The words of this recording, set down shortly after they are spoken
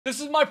This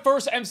is my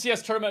first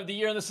MCS tournament of the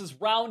year, and this is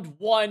round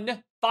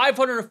 1,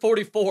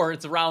 544.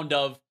 It's a round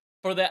of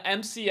for the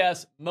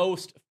MCS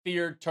Most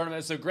Feared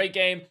tournament. It's a great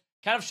game.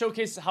 Kind of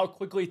showcases how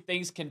quickly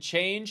things can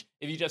change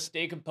if you just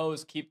stay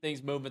composed, keep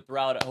things moving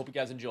throughout. I hope you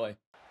guys enjoy.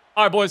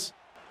 All right, boys.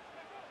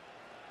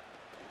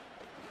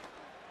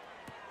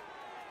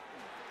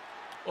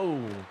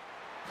 Oh.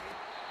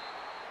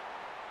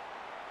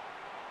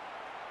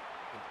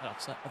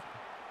 Offside.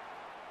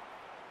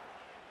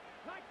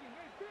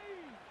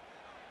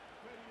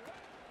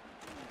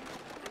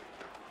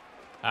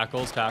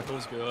 Tackles,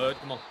 good.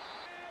 Come on.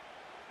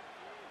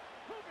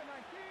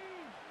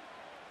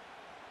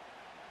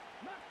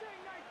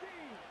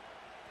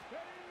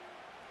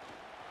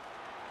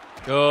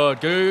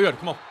 Good.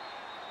 Come on.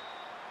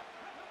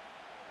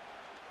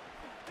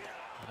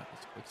 That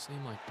was a quick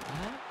seam like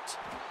that.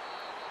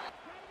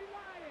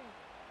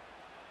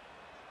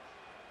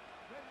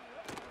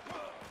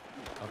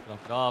 Knock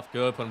it off.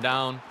 Good. Put him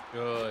down.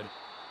 Good.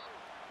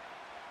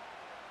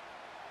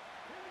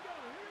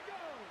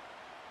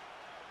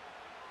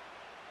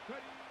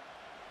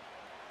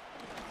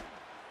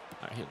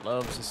 Alright, he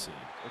loves to see.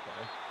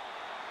 Okay.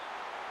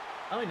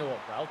 I don't even know what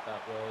route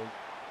that was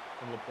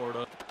from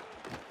Laporta.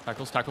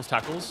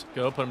 Tackles.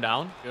 Good. Put him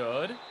down.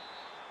 Good.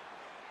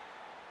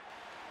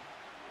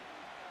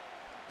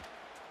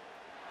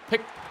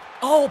 Pick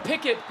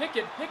it.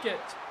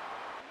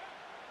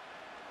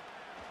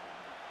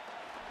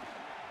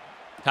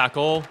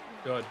 Tackle.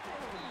 Good.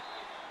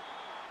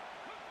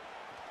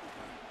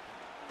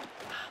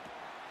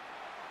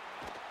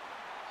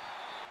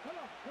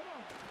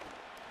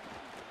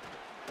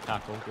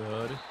 Tackle.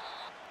 Good.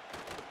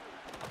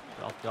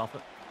 Get off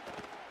it.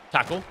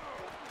 Tackle.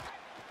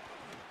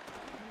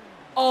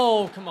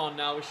 Oh, come on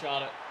now. We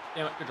shot it.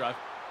 Damn it. Good drive.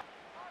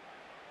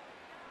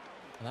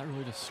 Did that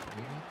really just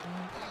screw like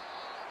that?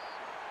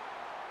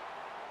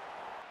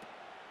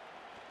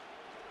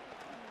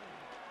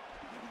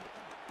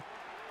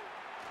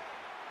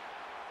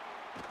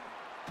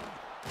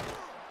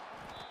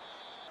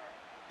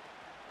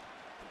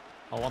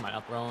 Oh, why am I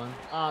not throwing?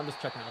 I'm just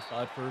checking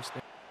outside first.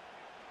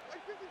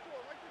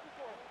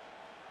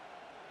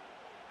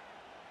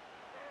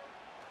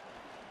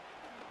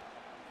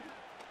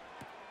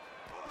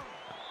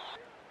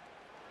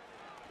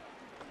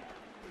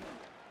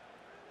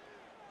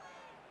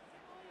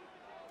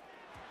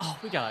 Oh,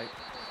 we gotta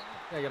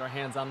get our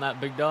hands on that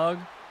big dog.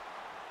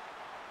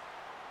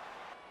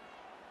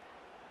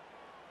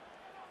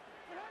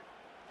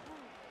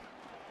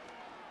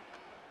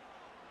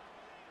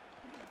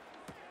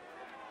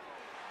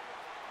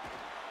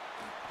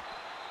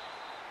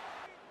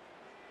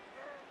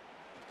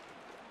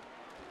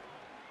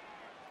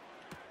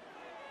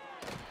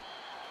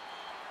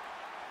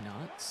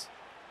 Nuts.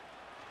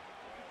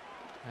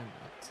 I'm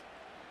nuts.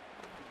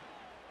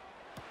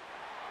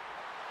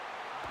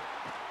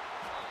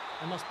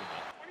 I must be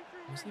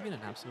that. Was he being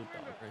an absolute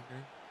dog right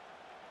here?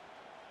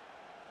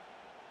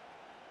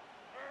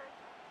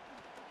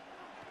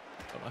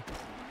 Bye-bye.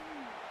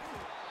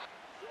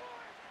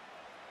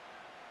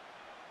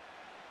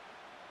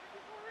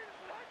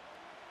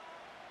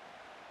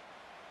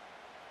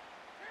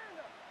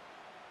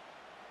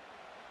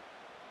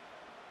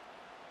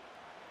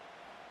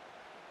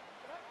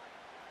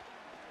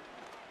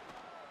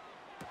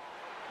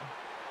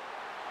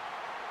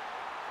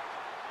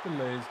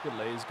 Good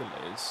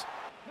lays.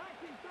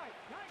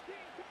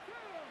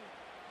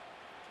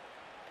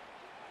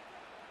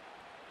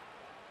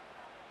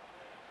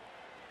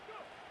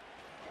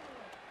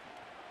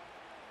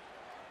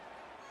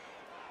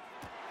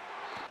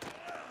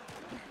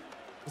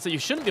 So you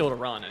shouldn't be able to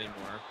run anymore.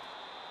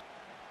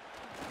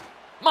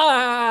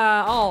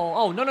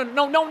 Oh, no,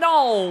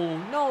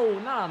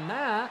 not on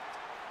that.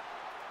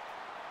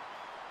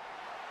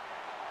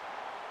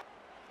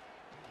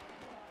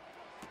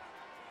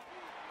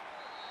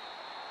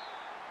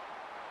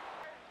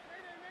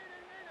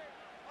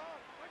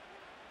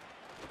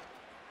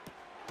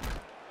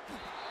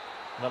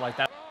 But like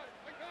that.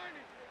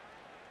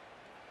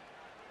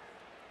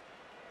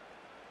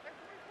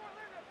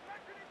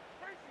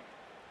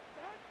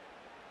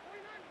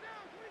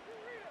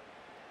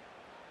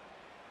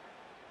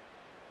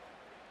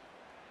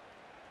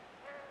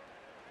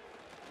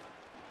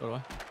 So do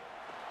I.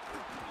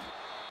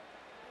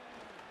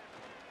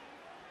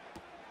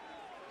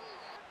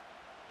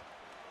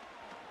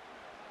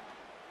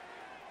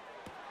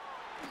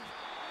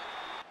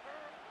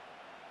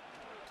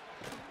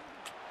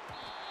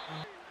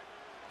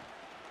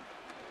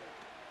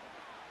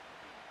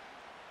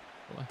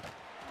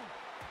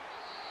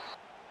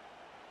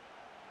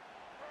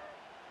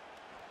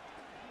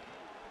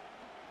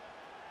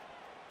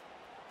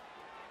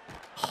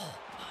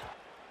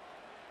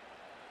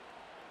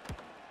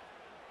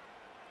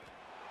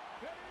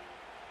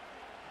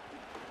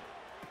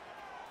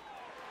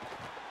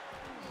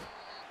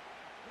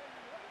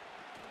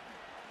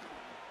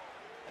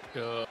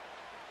 Good.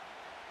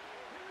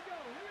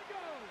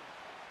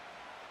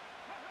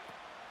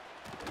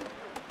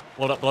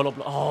 Blow up.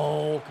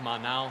 Oh, come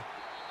on now.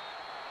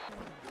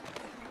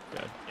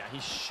 Good. Yeah, he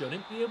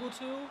shouldn't be able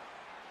to.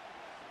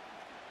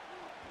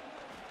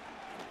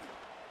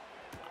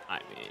 I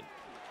mean,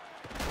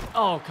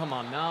 oh, come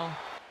on now.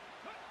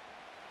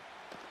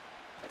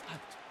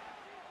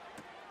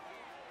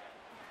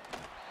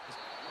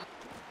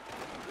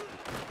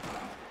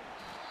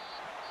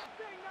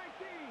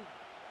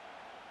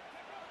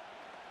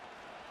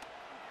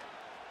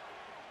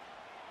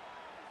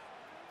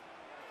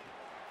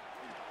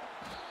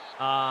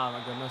 Ah,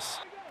 my goodness.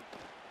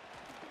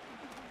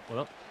 What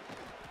up?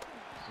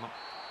 Come on.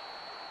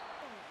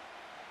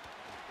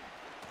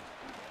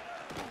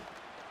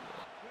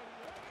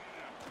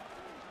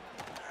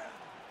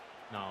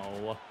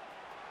 No.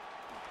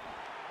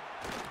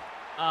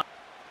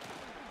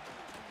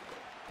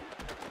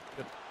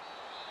 Good.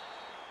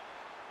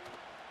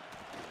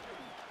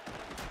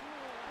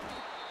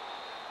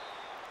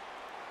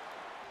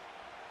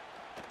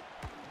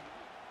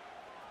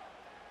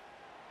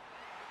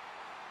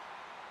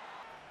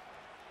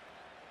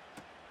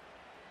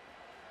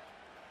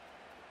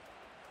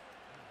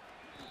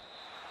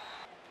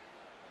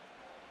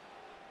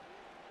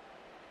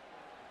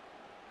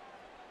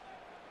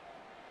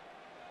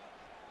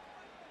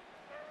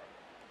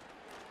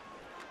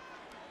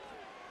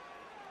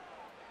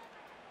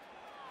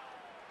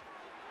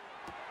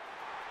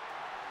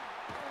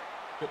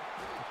 Good.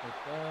 Just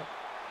like that.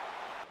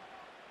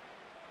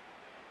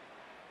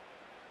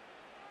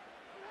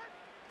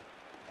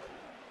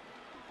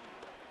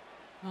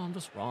 No, I'm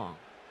just wrong.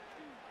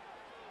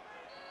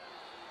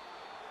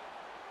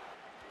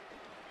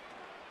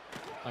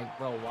 Like,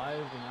 bro, why are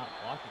we not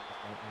blocking this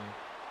right now?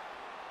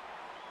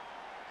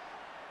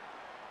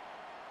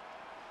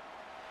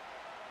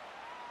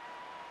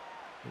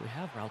 We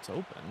have routes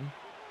open.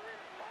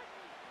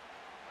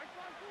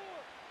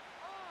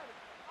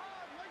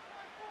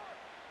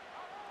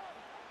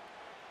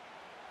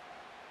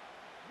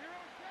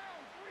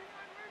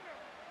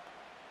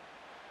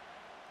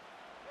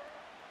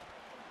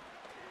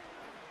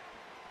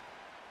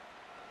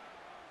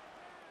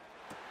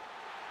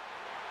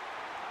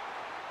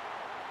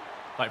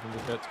 Fight from the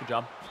pits. Good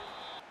job.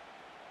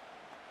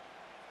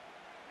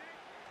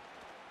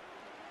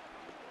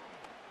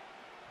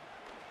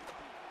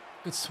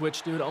 Good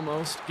switch, dude,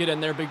 almost. Get in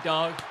there, big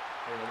dog.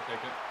 Here, let me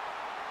take it.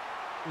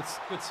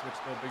 Good switch,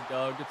 though, big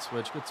dog. Good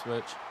switch, good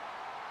switch.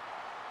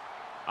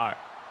 All right.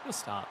 Good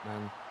stop,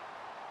 man.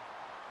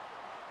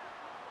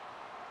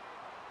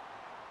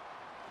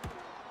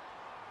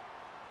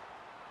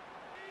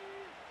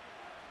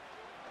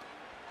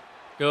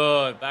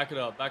 Good. Back it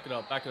up, back it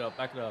up, back it up,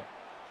 back it up.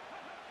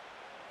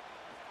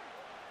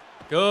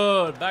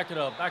 Good. Back it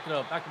up, back it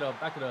up, back it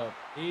up, back it up.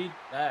 Need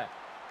that.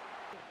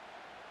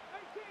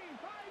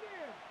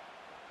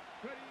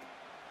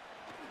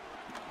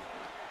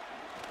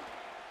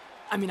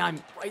 I mean,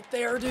 I'm right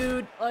there,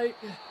 dude. Like,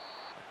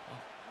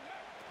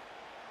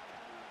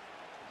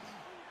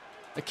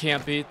 it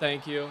can't be.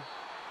 Thank you.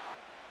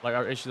 Like,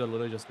 our issues are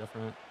literally just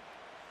different.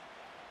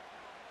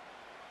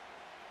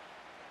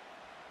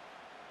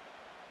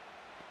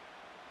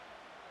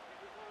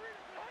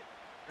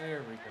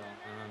 There we go,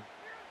 man.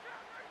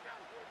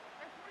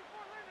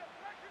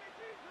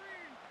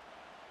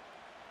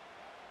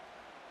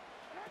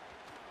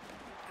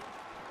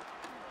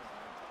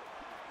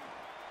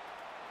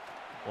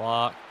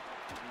 Block.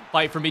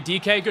 Fight for me,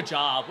 DK. Good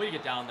job. Way to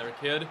get down there,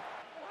 kid.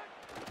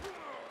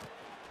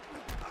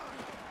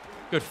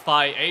 Good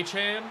fight,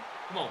 H-Ham.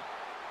 Come on.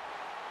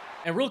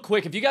 And real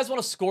quick, if you guys want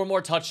to score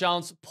more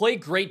touchdowns, play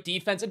great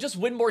defense, and just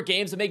win more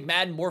games and make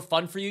Madden more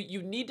fun for you,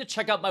 you need to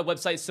check out my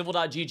website,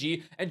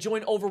 civil.gg, and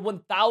join over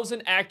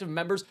 1,000 active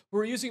members who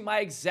are using my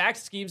exact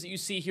schemes that you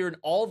see here in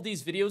all of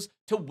these videos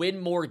to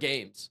win more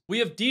games. We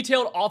have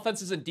detailed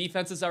offenses and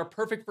defenses that are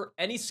perfect for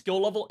any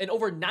skill level, and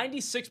over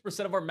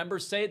 96% of our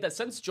members say that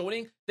since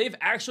joining, they've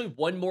actually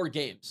won more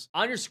games.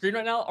 On your screen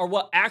right now are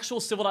what actual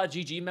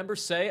civil.gg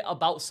members say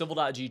about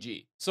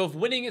civil.gg. So if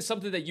winning is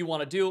something that you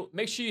want to do,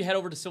 make sure you head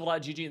over to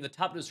civil.gg in the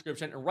top of the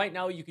description, and right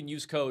now you can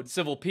use code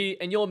CIVILP,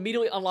 and you'll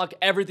immediately unlock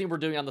everything we're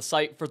doing on the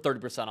site for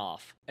 30%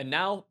 off. And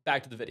now,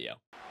 back to the video.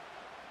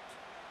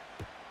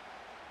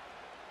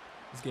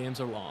 These games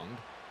are long.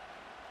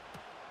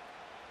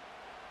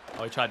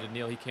 Oh, he tried to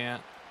kneel. He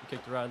can't. He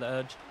kicked it right at the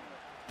edge.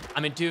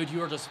 I mean, dude,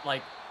 you are just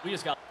like, we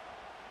just got...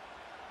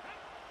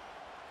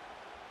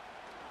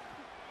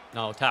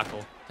 No,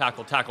 tackle.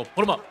 Tackle, tackle.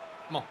 Put him up.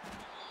 Come on.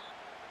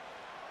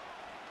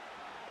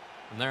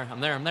 I'm there. I'm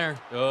there. I'm there.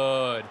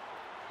 Good.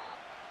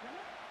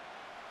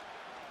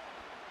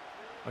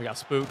 Oh, he got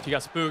spooked. He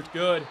got spooked.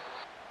 Good.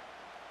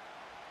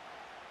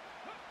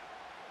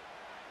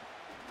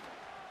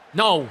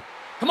 No.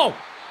 Come on.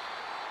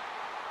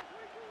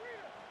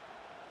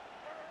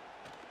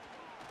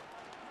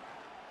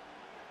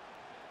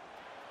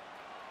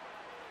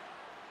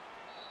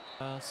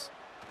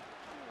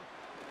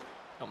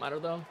 Don't matter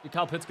though. Your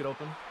Kyle Pitts get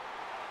open.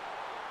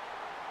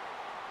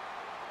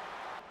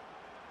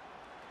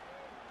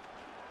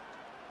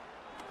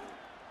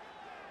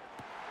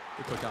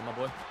 Good quick out, my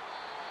boy.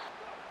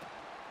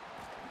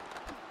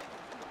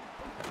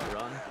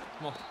 Run.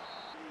 Come on.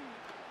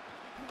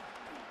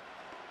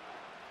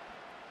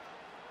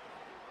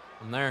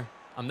 I'm there.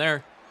 I'm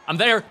there. I'm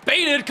there.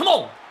 Baited. Come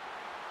on.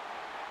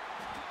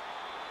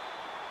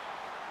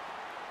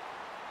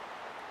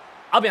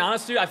 I'll be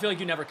honest, dude. I feel like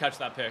you never catch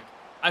that pick.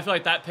 I feel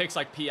like that pick's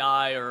like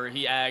PI or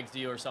he ags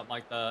you or something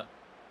like that.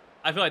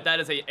 I feel like that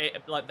is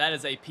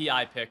a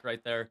PI pick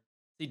right there. Is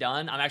he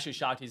done? I'm actually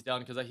shocked he's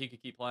done because he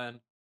could keep playing.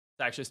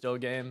 It's actually still a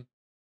game.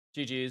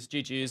 GG's,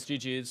 GG's,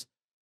 GG's.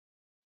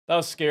 That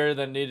was scarier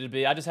than it needed to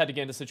be. I just had to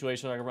get into a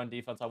situation where I could run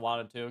defense I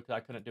wanted to because I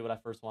couldn't do what I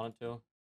first wanted to.